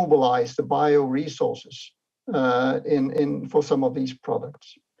sort of mobilize the bioresources for some of these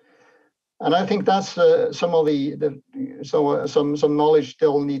products. And I think that's some of some knowledge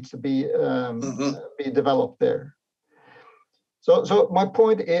still needs to be developed there. So my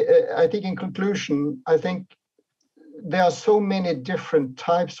point, I think in conclusion, I think there are so many different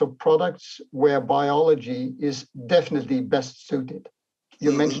types of products where biology is definitely best suited.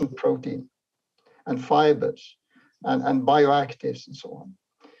 You mentioned protein and fibers and bioactives and so on.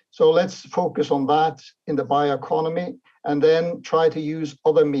 So let's focus on that in the bioeconomy and then try to use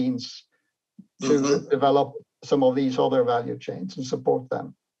other means to develop some of these other value chains and support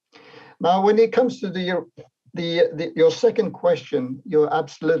them. Now, when it comes to your second question, you're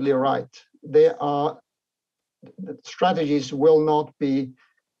absolutely right. The strategies will not be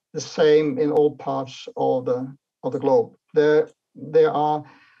the same in all parts of the globe. There are.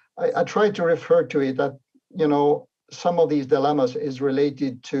 I try to refer to it that some of these dilemmas is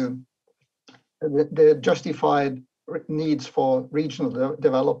related to the justified needs for regional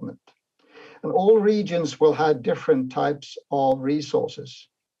development, and all regions will have different types of resources,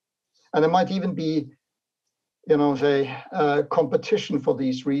 and there might even be competition for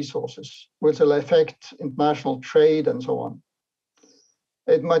these resources, which will affect international trade and so on.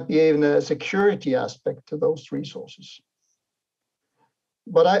 It might be even a security aspect to those resources.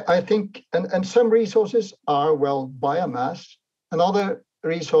 But I think, and some resources are, well, biomass. Another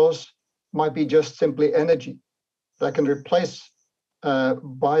resource might be just simply energy that can replace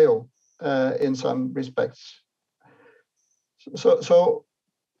bio in some respects. So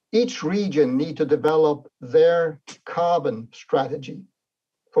each region need to develop their carbon strategy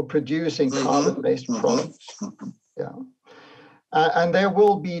for producing carbon-based products. Yeah, and there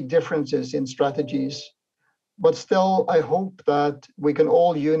will be differences in strategies, but still, I hope that we can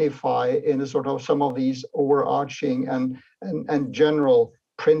all unify in a sort of some of these overarching and general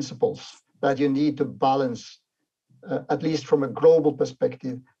principles that you need to balance, at least from a global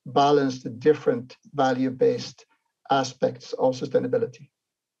perspective, balance the different value-based aspects of sustainability.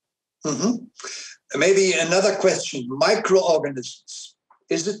 Maybe another question, microorganisms.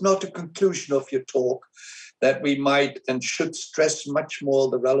 Is it not a conclusion of your talk that we might and should stress much more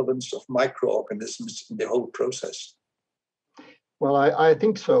the relevance of microorganisms in the whole process? Well, I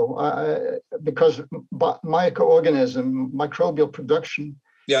think so, because microbial production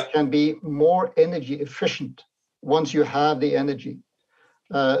can be more energy efficient once you have the energy.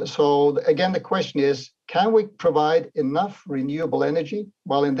 So again, the question is, can we provide enough renewable energy?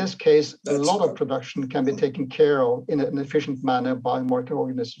 Well, in this case, a lot of production can be taken care of in an efficient manner by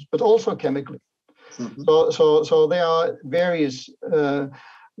microorganisms, but also chemically. So there are various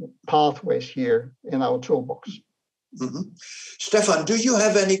pathways here in our toolbox. Stefan, do you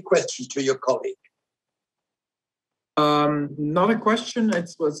have any questions to your colleague? Not a question.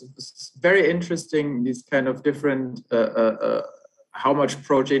 It was very interesting, these kind of different, how much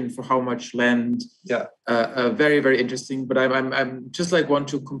protein for how much land. Very, very interesting. But I'm just like want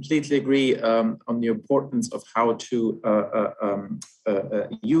to completely agree on the importance of how to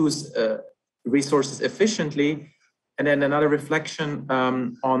use resources efficiently. And then another reflection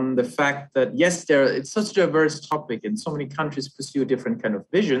on the fact that, yes, it's such a diverse topic and so many countries pursue different kind of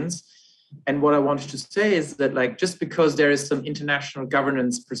visions. And what I wanted to say is that, like, just because there is some international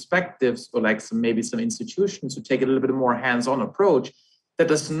governance perspectives or like maybe some institutions who take a little bit more hands-on approach, that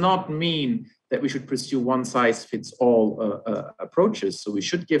does not mean that we should pursue one-size-fits-all approaches. So we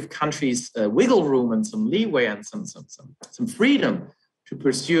should give countries wiggle room and some leeway and some freedom to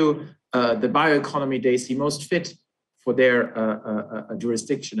pursue the bioeconomy they see most fit for their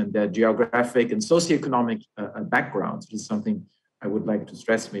jurisdiction and their geographic and socioeconomic backgrounds, which is something I would like to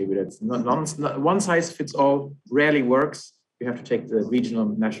stress. Maybe that's not one size fits all, rarely works. You have to take the regional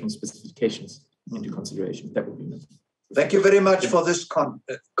and national specifications into consideration. That would be nice. Thank you very much for this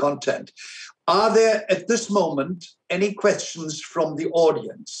content. Are there at this moment any questions from the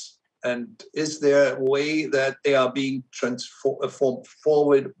audience? And is there a way that they are being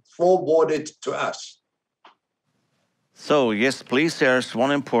forwarded to us? So yes, please, there's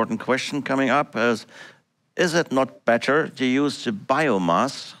one important question coming up. Is it not better to use the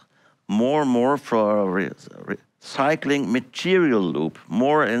biomass more and more for recycling material loop,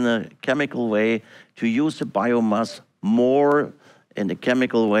 more in a chemical way, to use the biomass more in a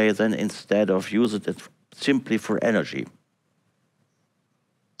chemical way than instead of using it simply for energy?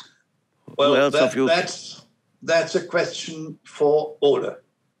 Well, that's a question for Ole.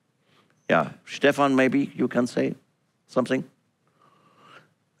 Yeah, Stefan, maybe you can say something.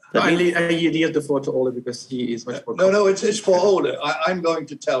 I yield the floor to Ole because he is much more. No, it's for Ole. I'm going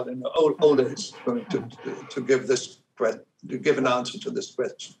to tell him. Ole is going to give an answer to this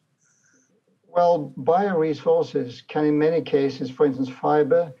question. Well, bioresources can, in many cases, for instance,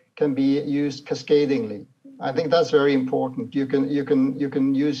 fiber can be used cascadingly. I think that's very important. You can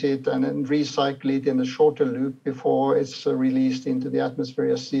use it and then recycle it in a shorter loop before it's released into the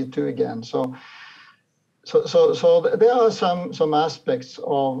atmosphere as CO2 again. So there are some aspects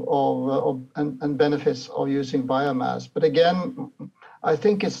and benefits of using biomass. But again, I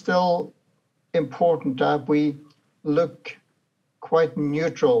think it's still important that we look quite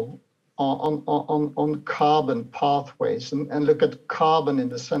neutral on carbon pathways and look at carbon in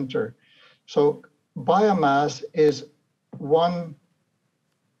the center. So biomass is one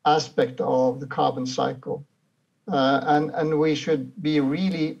aspect of the carbon cycle, and we should be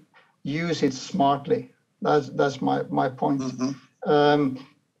really use it smartly. That's my point.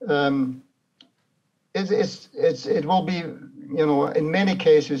 It will be, in many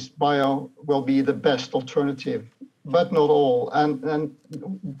cases, bio will be the best alternative, but not all. And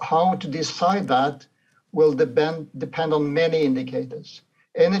how to decide that will depend on many indicators: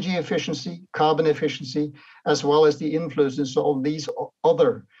 energy efficiency, carbon efficiency, as well as the influences of these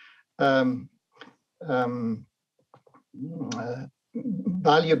other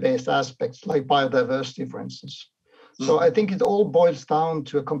value-based aspects like biodiversity, for instance. So I think it all boils down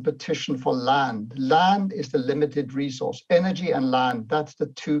to a competition for land. Land is the limited resource. Energy and land, that's the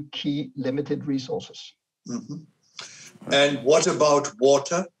two key limited resources. And what about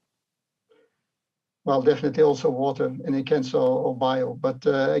water? Well, definitely also water in the case of bio. But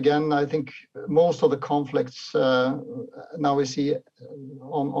again, I think most of the conflicts now we see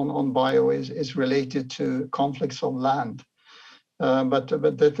on bio is related to conflicts of land. But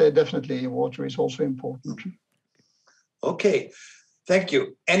definitely water is also important. Okay, thank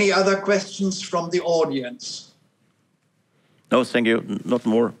you. Any other questions from the audience? No, thank you. Not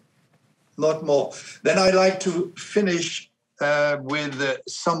more. Not more. Then I'd like to finish with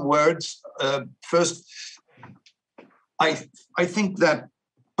some words. First, I think that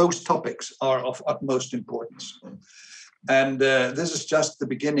both topics are of utmost importance. And this is just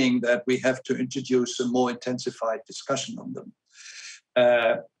the beginning, that we have to introduce a more intensified discussion on them.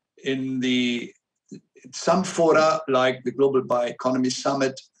 In some fora, like the Global Bioeconomy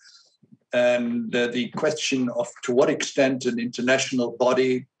Summit, and the question of to what extent an international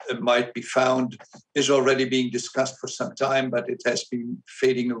body might be found is already being discussed for some time, but it has been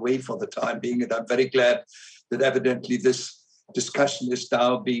fading away for the time being. And I'm very glad that evidently this discussion is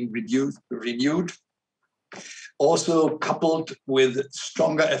now being renewed. Also coupled with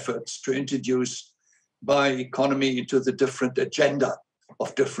stronger efforts to introduce bioeconomy into the different agenda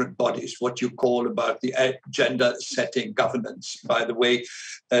of different bodies, what you call about the agenda setting governance. By the way,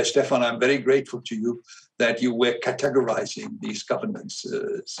 Stefan, I'm very grateful to you that you were categorizing these governance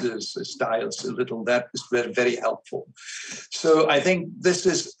styles a little. That is very, very helpful. So I think this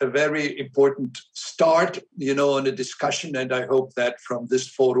is a very important start, in a discussion, and I hope that from this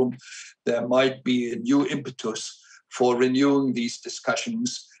forum there might be a new impetus for renewing these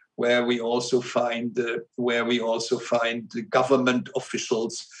discussions, where we also find the government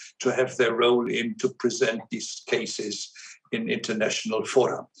officials to have their role in to present these cases in international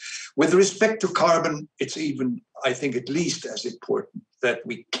fora. With respect to carbon, it's even, I think, at least as important that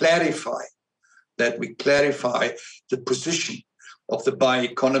we clarify the position of the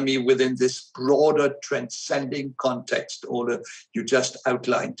bioeconomy within this broader transcending context, Ole, you just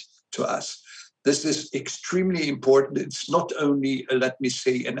outlined to us. This is extremely important. It's not only, let me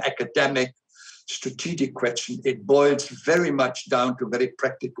say, an academic, strategic question. It boils very much down to very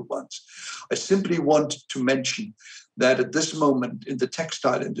practical ones. I simply want to mention that at this moment in the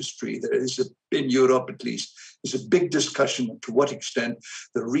textile industry, there is, in Europe at least, is a big discussion to what extent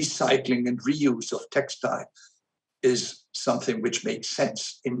the recycling and reuse of textile is something which makes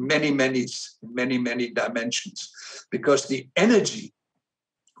sense in many dimensions, because the energy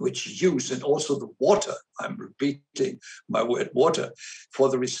which you use, and also the water, I'm repeating my word water, for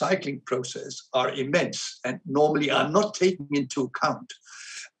the recycling process are immense and normally are not taken into account.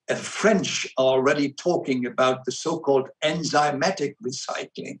 The French are already talking about the so-called enzymatic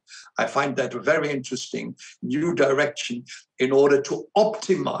recycling. I find that a very interesting new direction in order to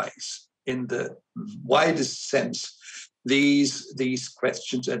optimize, in the widest sense, these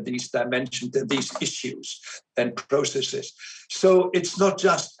questions and these dimensions and these issues and processes. So it's not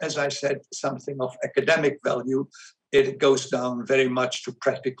just, as I said, something of academic value. It goes down very much to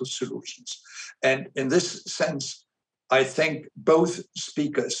practical solutions. And in this sense, I thank both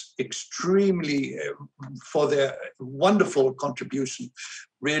speakers extremely for their wonderful contribution.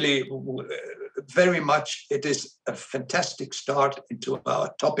 Really, very much, it is a fantastic start into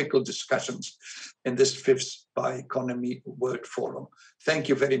our topical discussions in this 5th Bioeconomy World Forum. Thank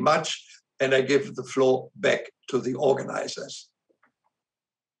you very much, and I give the floor back to the organizers.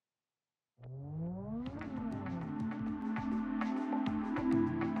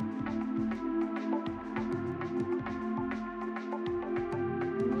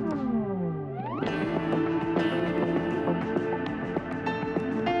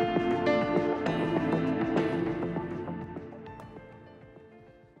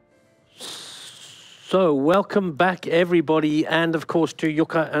 So welcome back, everybody, and of course to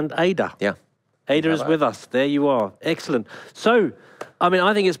Jukka and Ada. Yeah. Ada is with us. There you are. Excellent. So, I mean,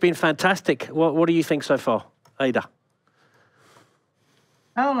 I think it's been fantastic. What do you think so far, Ada?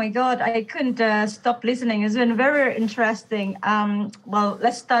 Oh my God, I couldn't stop listening. It's been very interesting. Well,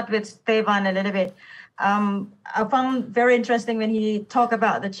 let's start with Stefan a little bit. I found very interesting when he talked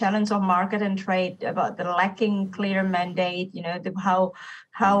about the challenge of market and trade, about the lacking clear mandate, how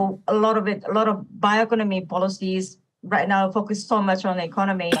a lot of bioeconomy policies right now focus so much on the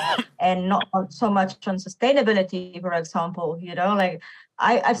economy and not so much on sustainability, for example.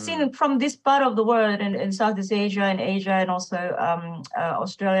 I've seen from this part of the world in Southeast Asia and Asia and also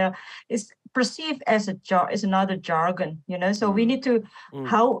Australia, it's perceived as another jargon, So we need to,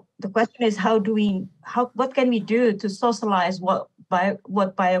 the question is, what can we do to socialize what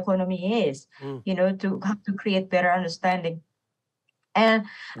bioeconomy is, to create better understanding. And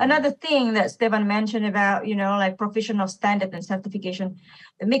another thing that Stefan mentioned about, professional standard and certification,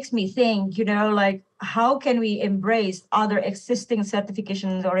 it makes me think, how can we embrace other existing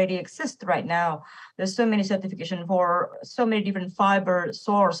certifications that already exist right now? There's so many certifications for so many different fiber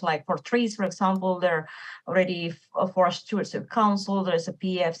source, like for trees, for example, they're already a Forest Stewardship Council, there's a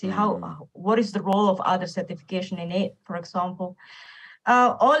PFC. What is the role of other certification in it, for example?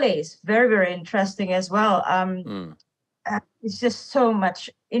 Ole is very, very interesting as well. it's just so much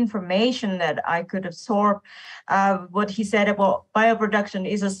information that I could absorb. What he said about bioproduction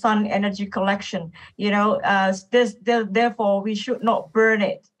is a sun energy collection. Therefore we should not burn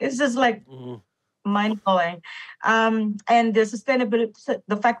it. It's just like mind-blowing. And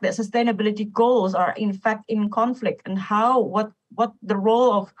the fact that sustainability goals are in fact in conflict, and what the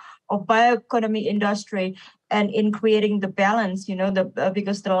role of bioeconomy industry and in creating the balance,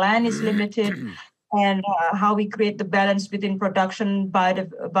 because the land is limited, and how we create the balance between production,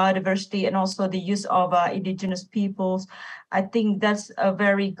 biodiversity, and also the use of indigenous peoples. I think that's a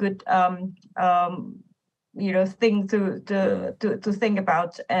very good thing to think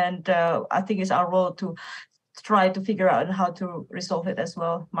about, and I think it's our role to try to figure out how to resolve it as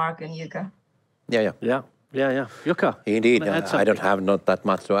well, Mark and Jukka. Yeah. Jukka. Indeed, I don't have not that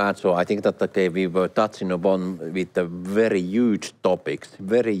much to add. So I think that we were touching upon with the very huge topics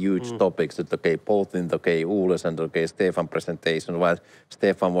that both in Ole's and Stefan presentation, while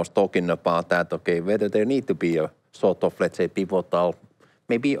Stefan was talking about that, whether there need to be a sort of, let's say, pivotal,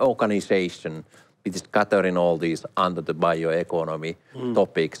 maybe organization which is gathering all these under the bioeconomy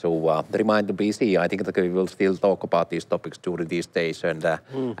topics. So the remain to be seen. I think that we will still talk about these topics during these days. And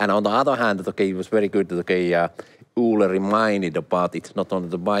on the other hand, it was very good that Ole reminded about it's not only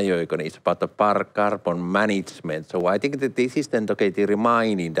the bioeconomy, it's about the carbon management. So I think that this is then the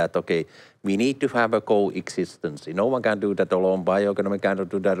reminding that we need to have a coexistence. No one can do that alone. Bioeconomy cannot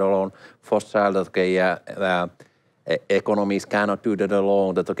do that alone. Fossil economies cannot do that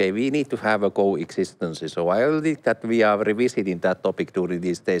alone, that we need to have a coexistence. So I think that we are revisiting that topic during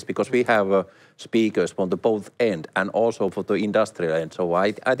these days, because we have speakers from the both end and also for the industrial end. So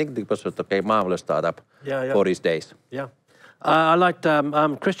I think it was a marvelous startup for these days. Yeah. I liked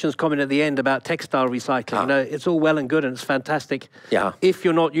Christian's comment at the end about textile recycling. It's all well and good and it's fantastic if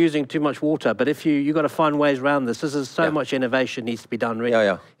you're not using too much water, but if you've got to find ways around this. There's so much innovation needs to be done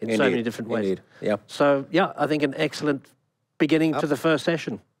really in so many different ways. So I think an excellent beginning to the first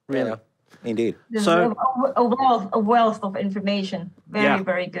session. Really. Indeed. So a wealth of information.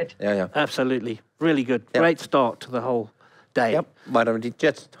 Very good. Absolutely. Really good. Great start to the whole day. But I did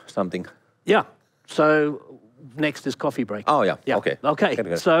just something. Yeah. So next is coffee break. Oh, yeah. Okay.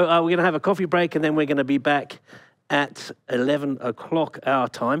 So we're going to have a coffee break, and then we're going to be back at 11 o'clock our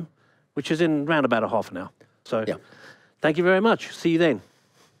time, which is in round about a half an hour. So thank you very much. See you then.